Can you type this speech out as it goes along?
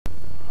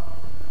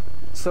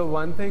So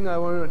one thing I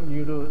want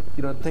you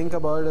to think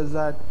about is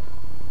that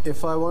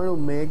if I want to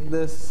make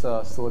this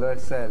solar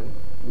cell,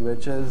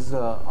 which is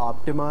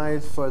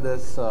optimized for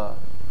this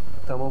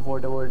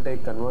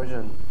thermophotovoltaic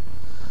conversion,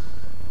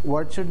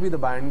 what should be the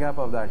band gap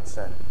of that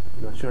cell?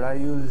 Should I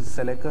use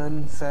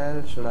silicon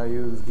cell? Should I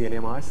use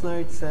gallium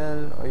arsenide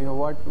cell?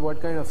 Or,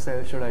 what kind of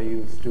cell should I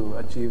use to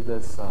achieve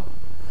this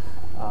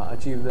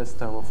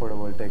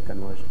thermophotovoltaic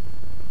conversion?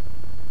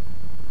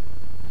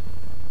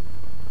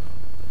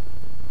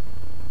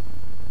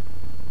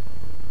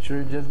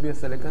 Should it just be a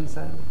silicon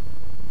cell?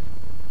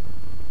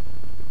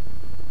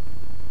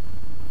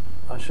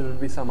 Or should it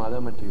be some other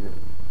material?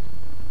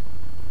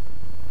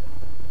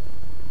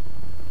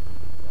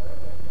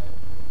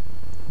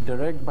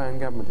 Direct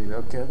band gap material,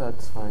 okay,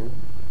 that's fine.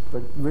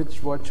 But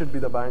what should be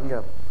the band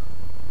gap?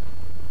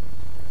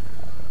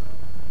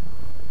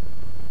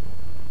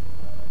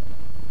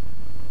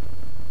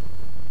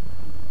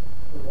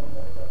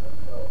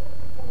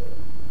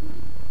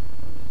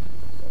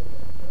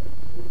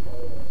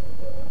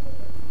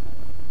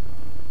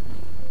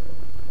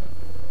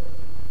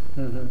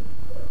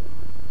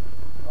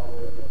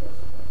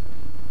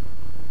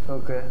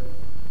 Okay.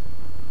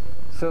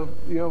 So,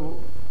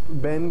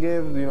 Ben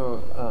gave,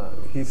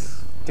 he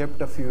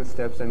skipped a few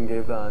steps and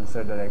gave the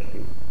answer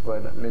directly.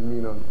 But let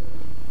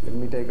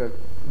me take a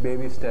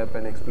baby step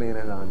and explain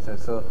his answer.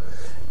 So,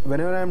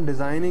 whenever I'm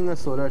designing a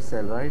solar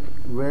cell, right,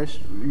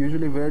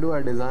 usually where do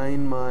I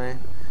design my,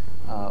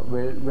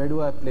 where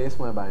do I place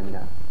my band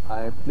gap?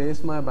 I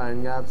place my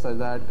band gap so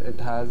that it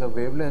has a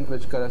wavelength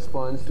which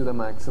corresponds to the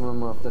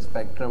maximum of the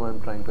spectrum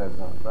I'm trying to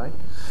absorb, right?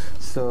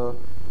 So,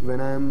 when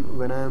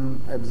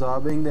I'm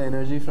absorbing the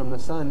energy from the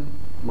sun,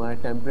 my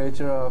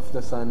temperature of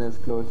the sun is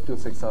close to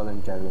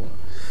 6000 Kelvin.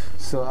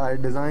 So I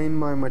design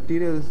my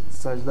materials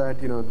such that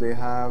they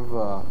have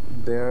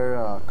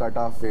their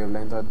cutoff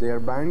wavelength or their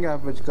band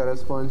gap which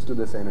corresponds to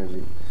this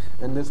energy,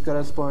 and this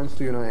corresponds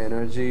to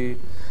energy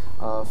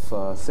of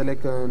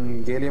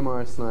silicon, gallium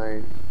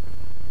arsenide,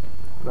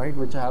 right,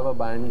 which have a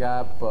band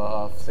gap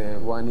of say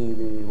 1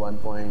 eV,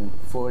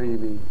 1.4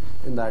 eV,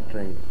 in that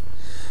range.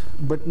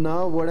 But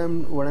now what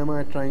am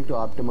I trying to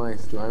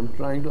optimize to? I'm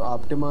trying to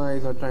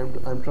optimize, or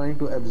I'm trying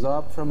to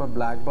absorb from a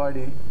black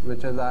body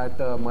which is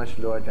at a much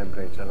lower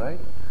temperature, right?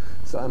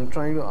 So I'm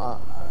trying to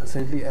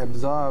essentially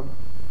absorb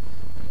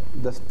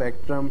the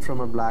spectrum from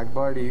a black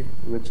body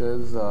which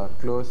is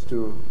close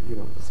to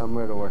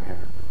somewhere over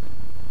here.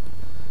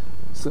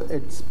 So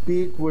its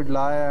peak would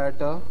lie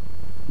at a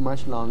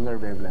much longer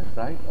wavelength,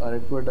 right? Or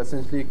it would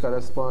essentially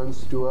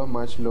corresponds to a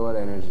much lower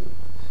energy.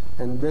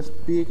 And this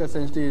peak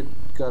essentially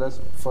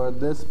for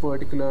this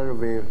particular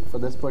wave, for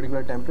this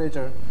particular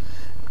temperature,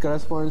 it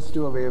corresponds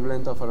to a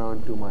wavelength of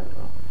around 2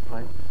 micron,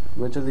 right?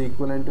 Which is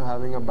equivalent to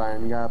having a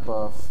band gap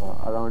of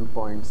around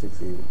 0.6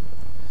 eV.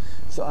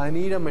 So I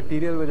need a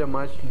material with a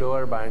much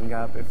lower band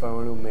gap if I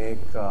want to make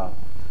a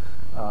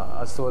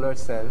solar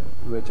cell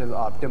which is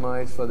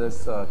optimized for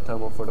this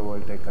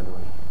thermophotovoltaic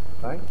conversion,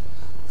 right?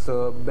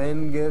 So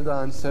Ben gave the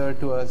answer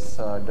to us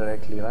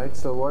directly, right?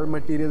 So what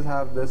materials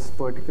have this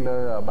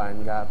particular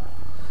band gap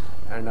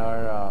and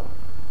are,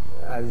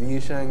 as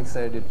Yishang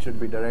said, it should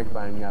be direct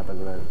band gap as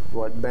well.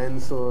 What Ben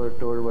told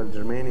was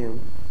germanium,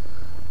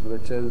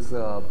 which is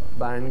a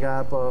band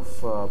gap of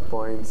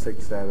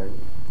 0.67,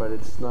 but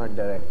it's not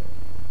direct.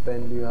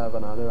 Ben, do you have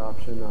another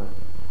option or?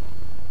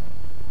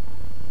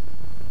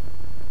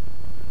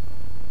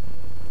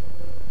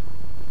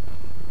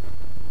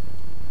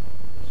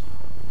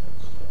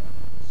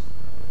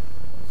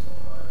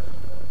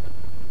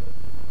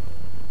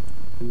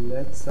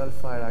 Lead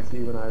sulfide, actually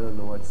even I don't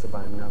know what's the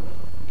band gap.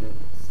 Okay.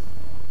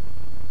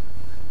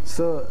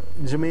 So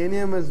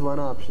germanium is one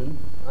option.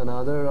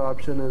 Another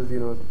option is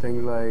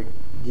things like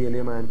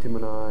gallium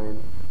antimonide,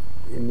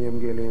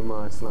 indium gallium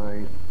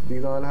arsenide.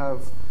 These all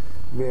have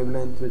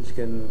wavelength which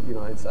can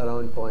it's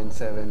around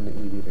 0.7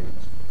 EV range.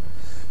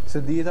 So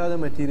these are the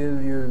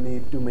materials you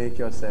need to make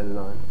your cell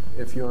on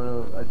if you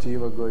want to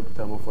achieve a good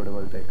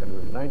thermophotovoltaic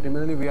conversion, right?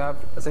 Similarly, we have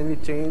essentially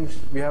changed.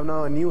 We have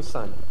now a new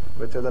sun,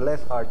 which is a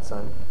less hot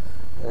sun.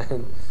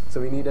 And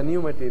so we need a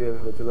new material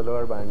which is a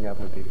lower band gap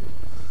material.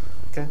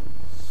 Okay.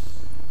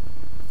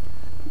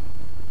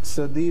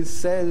 So these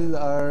cells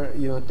are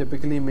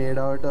typically made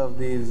out of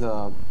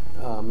either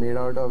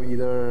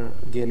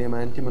gallium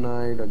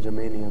antimonide or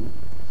germanium,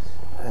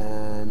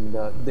 and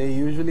they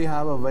usually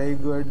have a very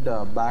good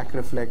back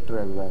reflector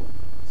as well.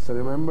 So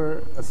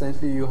remember,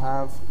 essentially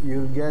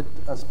you'll get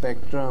a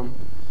spectrum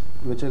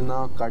which is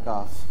now cut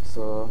off.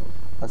 So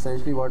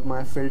essentially what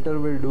my filter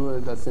will do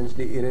is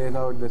essentially erase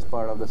out this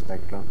part of the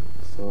spectrum.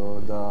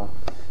 So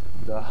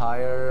the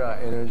higher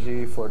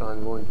energy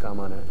photons won't come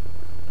on it,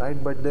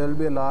 right? But there will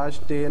be a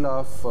large tail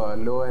of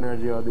low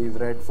energy, or these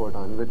red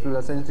photons, which will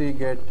essentially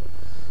get,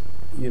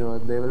 they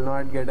will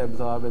not get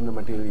absorbed in the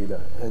material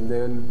either, and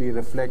they will be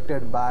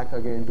reflected back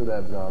again to the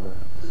absorber.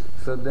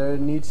 So there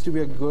needs to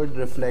be a good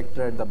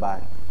reflector at the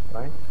back,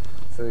 right?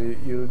 So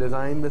you'll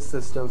design the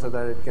system so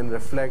that it can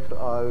reflect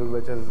all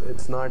which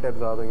it's not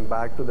absorbing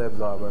back to the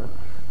absorber.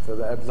 So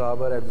the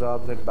absorber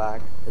absorbs it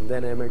back and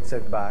then emits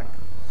it back.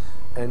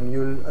 and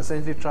you'll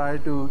essentially try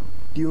to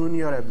tune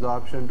your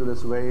absorption to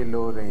this very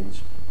low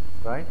range,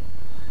 right?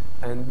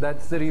 And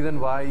that's the reason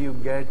why you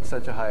get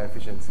such a high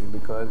efficiency,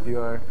 because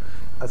you're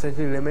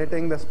essentially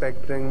limiting the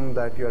spectrum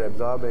that you're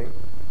absorbing,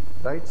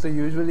 right? So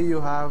usually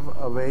you have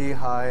a very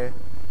high,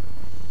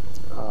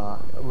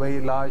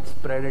 very large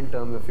spread in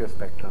terms of your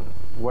spectrum.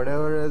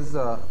 Whatever is,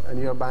 and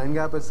your band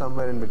gap is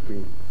somewhere in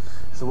between.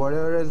 So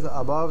whatever is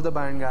above the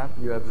band gap,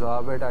 you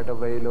absorb it at a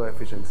very low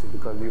efficiency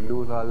because you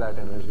lose all that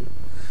energy.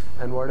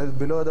 And what is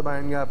below the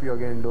band gap, you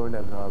again don't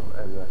absorb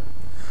as well.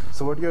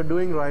 So what you're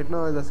doing right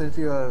now is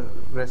essentially you're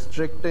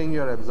restricting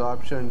your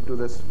absorption to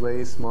this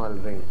very small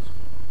range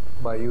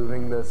by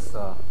using this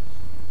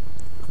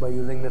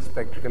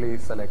spectrally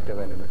selective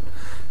element.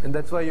 And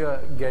that's why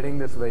you're getting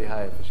this very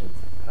high efficiency,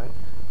 right?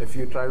 If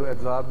you try to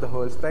absorb the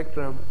whole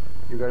spectrum,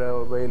 you get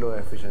a very low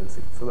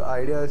efficiency. So the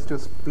idea is to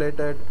split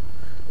it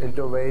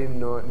into a very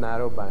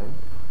narrow band,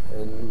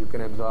 and you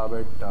can absorb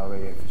it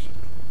very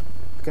efficiently.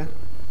 Okay?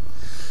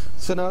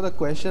 So now the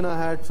question I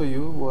had for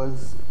you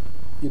was,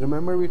 you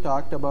remember we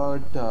talked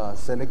about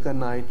silicon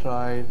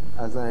nitride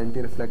as an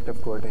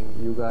anti-reflective coating.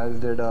 You guys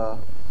did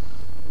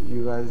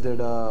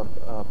a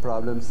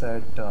problem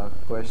set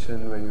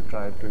question where you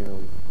tried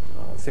to,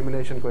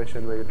 simulation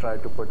question where you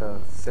tried to put a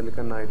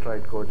silicon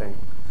nitride coating.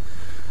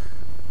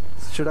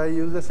 Should I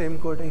use the same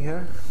coating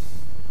here?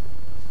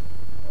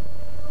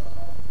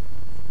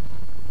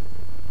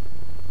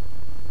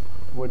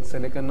 Would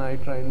silicon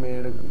nitride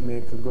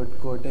make a good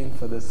coating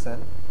for this cell?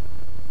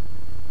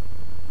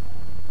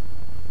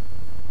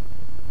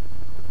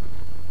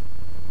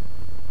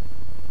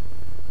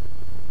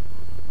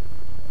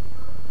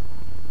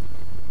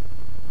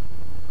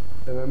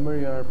 Remember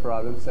your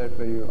problem set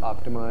where you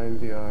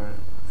optimize your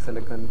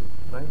silicon,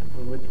 right?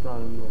 Which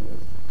problem was it?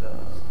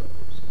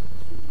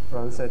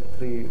 Problem set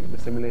 3, the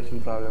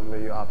simulation problem where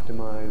you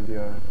optimize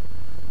your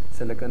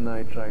silicon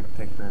nitride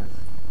thickness.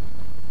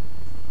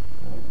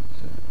 Right?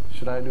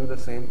 Should I do the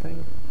same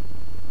thing?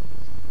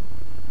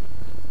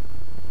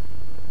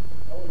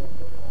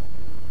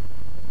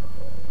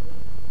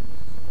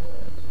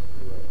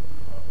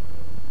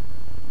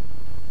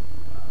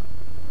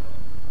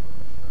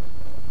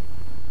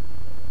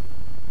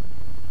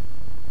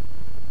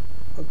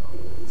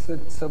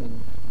 So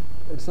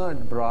it's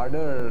not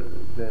broader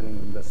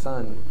than the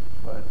sun,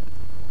 but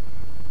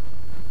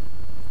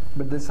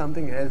there's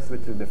something else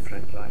which is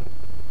different, right?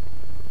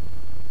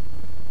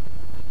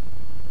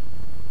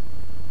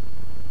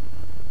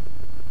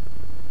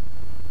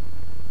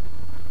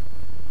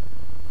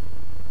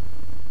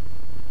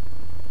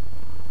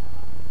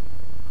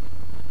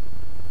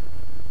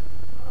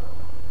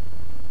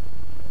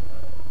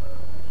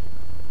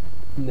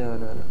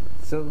 No.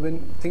 So when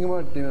think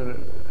about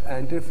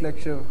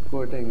anti-reflective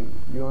coating,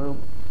 you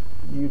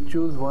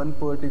choose one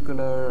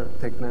particular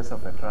thickness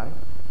of it, right?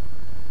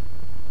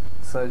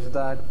 Such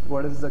that,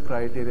 what is the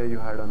criteria you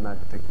had on that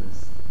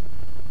thickness?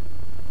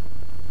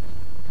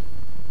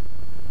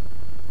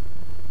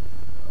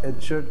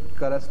 It should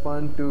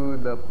correspond to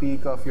the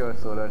peak of your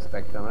solar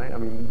spectrum, right? I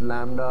mean,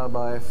 lambda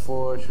by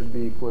 4 should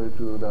be equal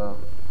to the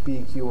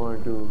peak you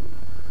want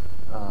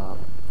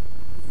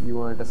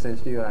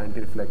essentially your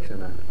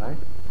anti-reflection at, right?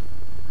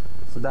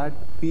 So that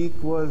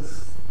peak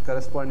was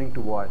corresponding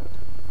to what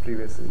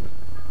previously?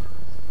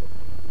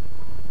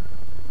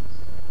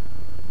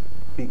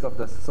 Peak of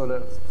the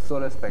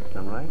solar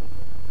spectrum, right?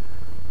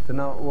 So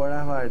now what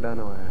have I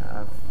done over here?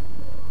 I've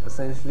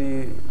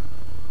essentially,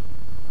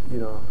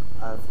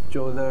 I've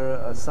chosen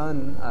a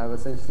sun. I've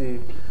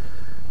essentially,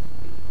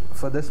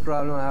 for this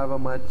problem, I have a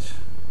much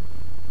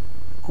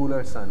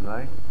cooler sun,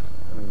 right?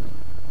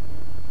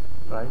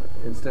 Right?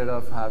 Instead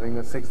of having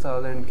a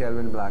 6000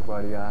 Kelvin black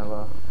body, I have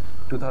a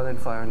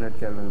 2500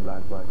 Kelvin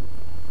black body,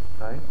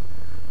 right?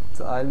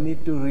 So I'll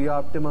need to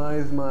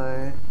re-optimize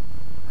my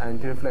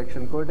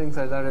anti-reflection coating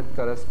such that it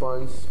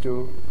corresponds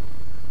to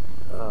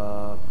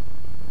a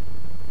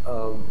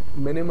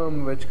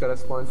minimum which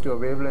corresponds to a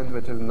wavelength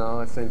which is now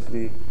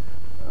essentially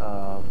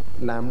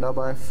lambda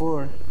by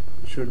 4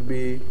 should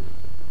be,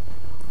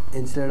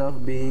 instead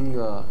of being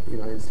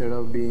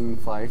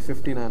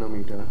 550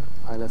 nanometer,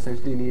 I'll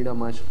essentially need a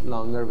much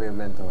longer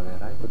wavelength over here,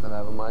 right? Because I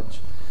have a much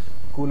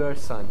cooler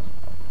sun,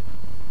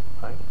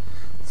 right?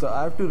 So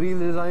I have to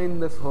redesign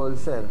this whole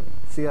cell.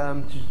 See,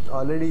 I'm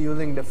already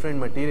using different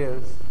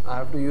materials. I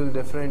have to use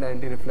different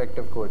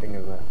anti-reflective coating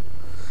as well.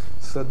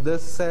 So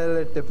this cell,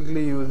 it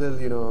typically uses,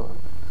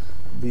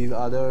 these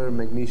other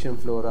magnesium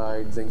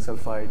fluoride, zinc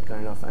sulfide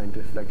kind of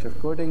anti-reflective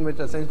coating, which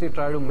essentially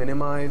try to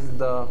minimize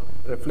the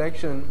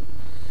reflection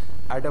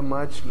at a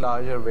much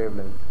larger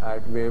wavelength,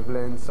 at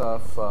wavelengths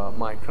of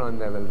micron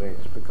level range,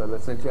 because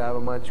essentially I have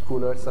a much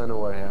cooler sun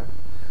over here,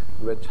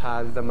 which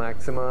has the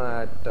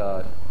maxima at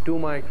 2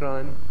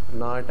 micron,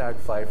 not at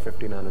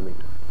 550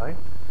 nanometer, right?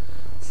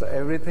 So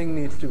everything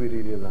needs to be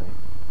redesigned,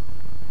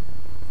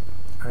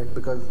 right?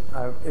 Because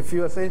if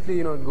you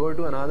essentially, go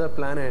to another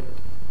planet,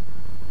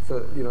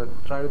 so,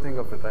 try to think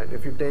of it, right?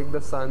 If you take the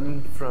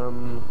sun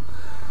from,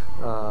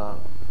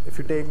 if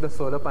you take the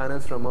solar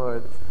panels from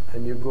Earth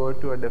and you go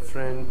to a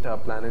different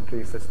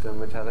planetary system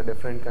which has a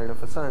different kind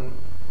of a sun,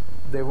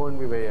 they won't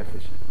be very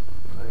efficient,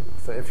 right?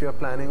 So if you're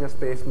planning a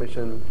space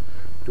mission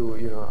to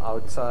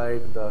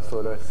outside the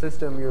solar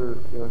system,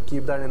 you'll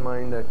keep that in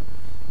mind, that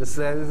the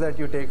cells that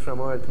you take from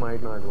Earth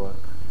might not work,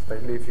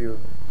 especially if you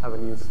have a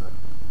new sun.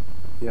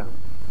 Yeah.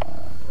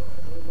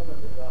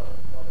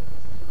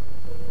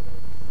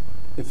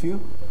 If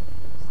you?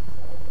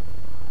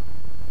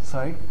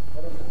 Sorry?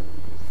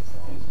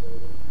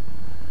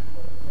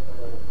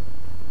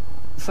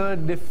 So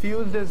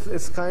diffused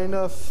is kind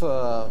of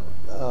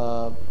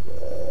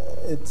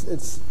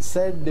it's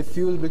said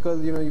diffused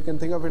because you can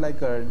think of it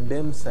like a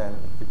dim cell,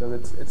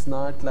 because it's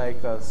not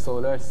like a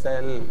solar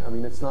cell. I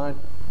mean, it's not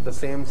the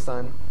same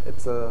sun.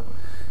 It's a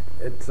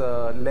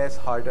less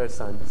hotter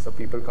sun. So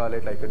people call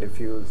it like a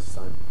diffused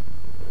sun.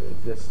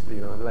 It's just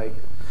like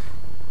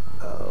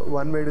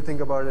one way to think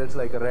about it, it's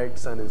like a red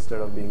sun instead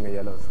of being a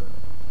yellow sun.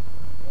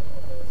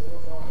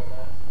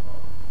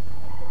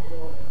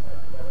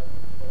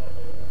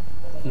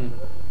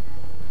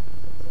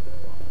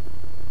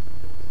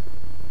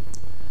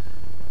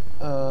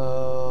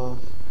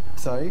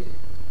 Sorry?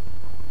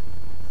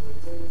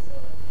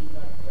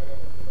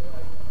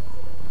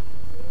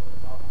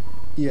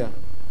 Yeah.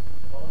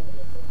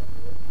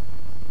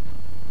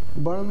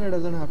 The bottom layer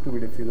doesn't have to be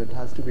diffused, it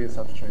has to be a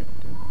substrate.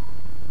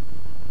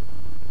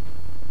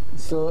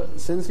 So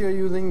since you're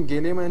using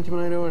gallium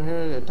antimonide over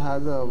here, it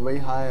has a very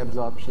high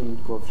absorption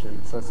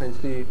coefficient. So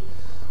essentially,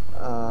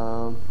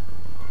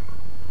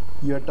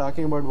 you're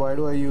talking about, why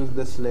do I use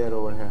this layer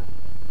over here?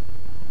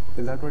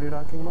 Is that what you're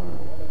talking about?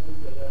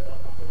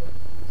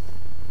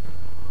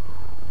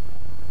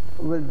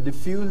 Well,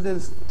 diffused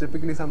is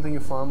typically something you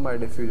form by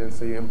diffusion.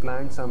 So you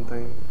implant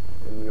something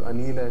and you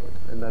anneal it,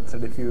 and that's a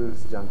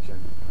diffuse junction.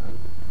 Right?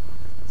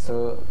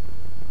 So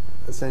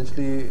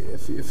essentially,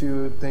 if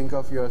you think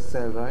of your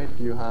cell, right,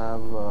 you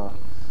have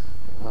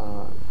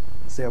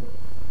say a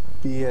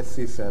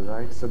PSC cell,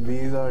 right? So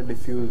these are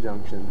diffuse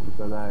junctions,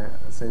 because I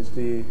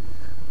essentially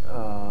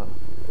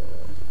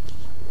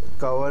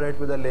cover it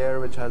with a layer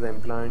which has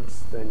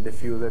implants, then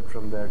diffuse it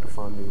from there to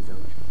form these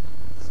junctions.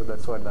 So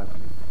that's what that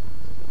means.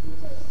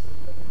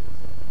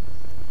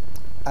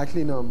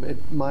 Actually, no,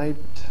 it might,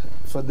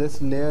 for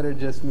this layer, it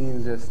just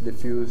means just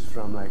diffused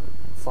from, like,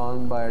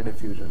 formed by a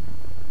diffusion.